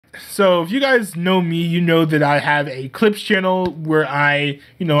so if you guys know me, you know that I have a clips channel where I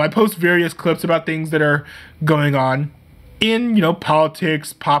post various clips about things that are going on in,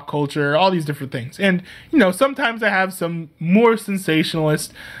 politics, pop culture, all these different things. And, sometimes I have some more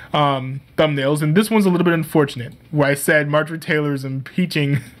sensationalist thumbnails, and this one's a little bit unfortunate, where I said Marjorie Taylor is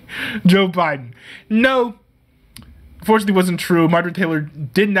impeaching Joe Biden. No, unfortunately wasn't true. Marjorie Taylor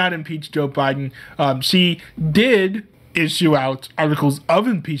did not impeach Joe Biden. She did issue out articles of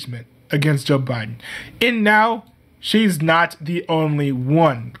impeachment against Joe Biden. And now, she's not the only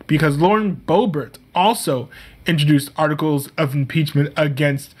one, because Lauren Boebert also introduced articles of impeachment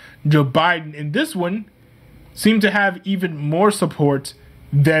against Joe Biden. And this one seemed to have even more support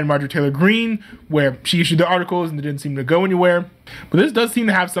than Marjorie Taylor Greene, where she issued the articles and they didn't seem to go anywhere. But this does seem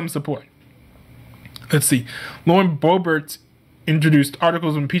to have some support. Let's see. Lauren Boebert introduced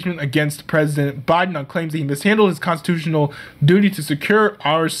articles of impeachment against President Biden on claims that he mishandled his constitutional duty to secure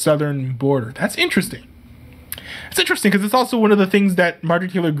our southern border. That's interesting. It's interesting because it's also one of the things that Marjorie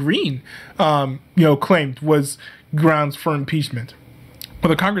Taylor Greene, claimed was grounds for impeachment. Well,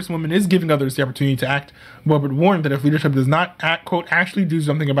 the Congresswoman is giving others the opportunity to act. Boebert warned that if leadership does not act, quote, actually do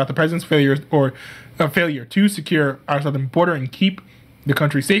something about the president's failure to secure our southern border and keep the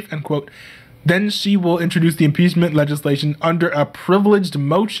country safe, end quote, then she will introduce the impeachment legislation under a privileged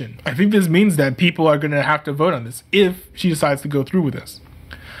motion. I think this means that people are going to have to vote on this if she decides to go through with this.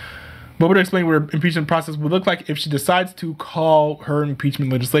 Boebert explained what her impeachment process would look like if she decides to call her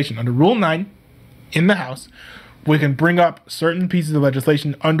impeachment legislation. Under Rule 9 in the House, we can bring up certain pieces of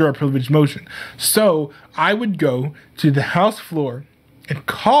legislation under a privileged motion. So I would go to the House floor and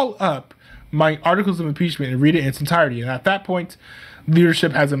call up my articles of impeachment and read it in its entirety. And at that point,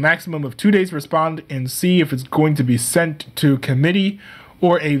 leadership has a maximum of 2 days to respond and see if it's going to be sent to committee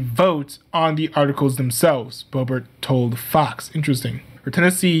or a vote on the articles themselves, Boebert told Fox. Interesting. For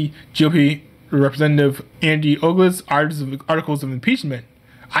Tennessee GOP Representative Andy Ogles, articles of impeachment.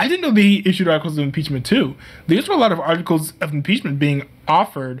 I didn't know they issued articles of impeachment too. There's a lot of articles of impeachment being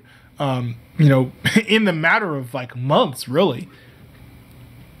offered, in the matter of like months, really.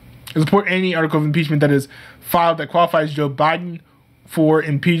 Support any article of impeachment that is filed that qualifies Joe Biden for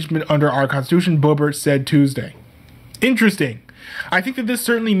impeachment under our Constitution, Boebert said Tuesday. Interesting. I think that this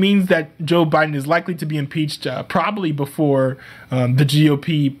certainly means that Joe Biden is likely to be impeached probably before the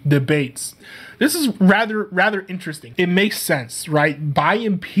GOP debates. This is rather interesting. It makes sense, right? By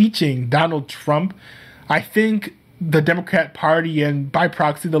impeaching Donald Trump, I think the Democrat Party and by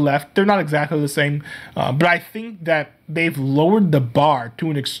proxy the left, they're not exactly the same, but I think that they've lowered the bar to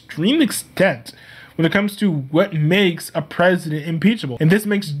an extreme extent when it comes to what makes a president impeachable. And this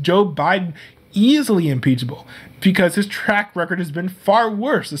makes Joe Biden easily impeachable because his track record has been far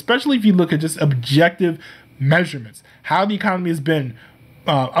worse, especially if you look at just objective measurements. How the economy has been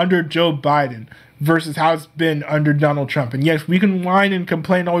under Joe Biden versus how it's been under Donald Trump. And yes, we can whine and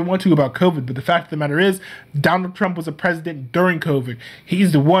complain all we want to about COVID, but the fact of the matter is, Donald Trump was a president during COVID.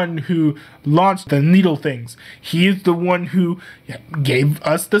 He's the one who launched the needle things. He is the one who gave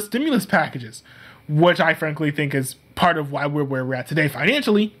us the stimulus packages, which I frankly think is part of why we're where we're at today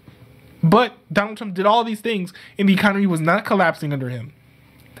financially. But Donald Trump did all these things, and the economy was not collapsing under him.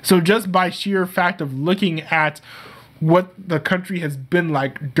 So just by sheer fact of looking at what the country has been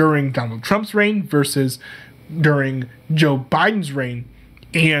like during Donald Trump's reign versus during Joe Biden's reign,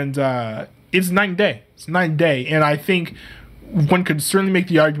 and it's night and day. It's night and day. And I think one could certainly make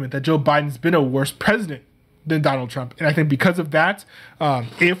the argument that Joe Biden's been a worse president than Donald Trump. And I think because of that,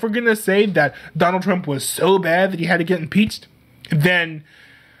 if we're going to say that Donald Trump was so bad that he had to get impeached, then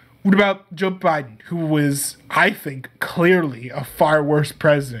what about Joe Biden, who was, I think, clearly a far worse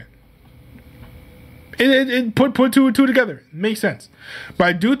president? It put two and two together. It makes sense. But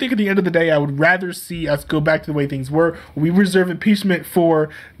I do think at the end of the day, I would rather see us go back to the way things were. We reserve impeachment for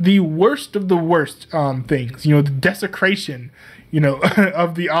the worst of the worst things. The desecration,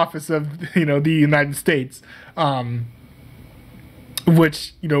 of the office of, the United States.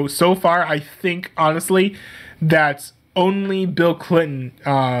 Which, so far, I think, honestly, that only Bill Clinton,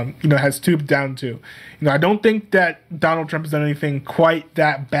 has stooped down to. I don't think that Donald Trump has done anything quite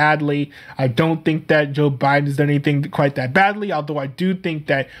that badly. I don't think that Joe Biden has done anything quite that badly, although I do think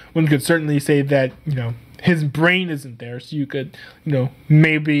that one could certainly say that, his brain isn't there, so you could,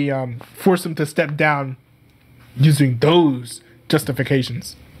 maybe force him to step down using those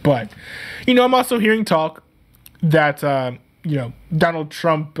justifications. But, I'm also hearing talk that, Donald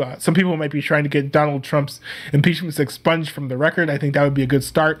Trump, some people might be trying to get Donald Trump's impeachments expunged from the record. I think that would be a good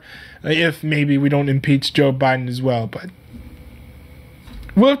start if maybe we don't impeach Joe Biden as well. But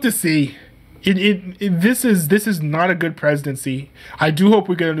we'll have to see. This is not a good presidency. I do hope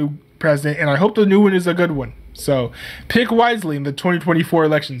we get a new president, and I hope the new one is a good one. So pick wisely in the 2024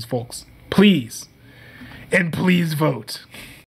 elections, folks. Please. And please vote.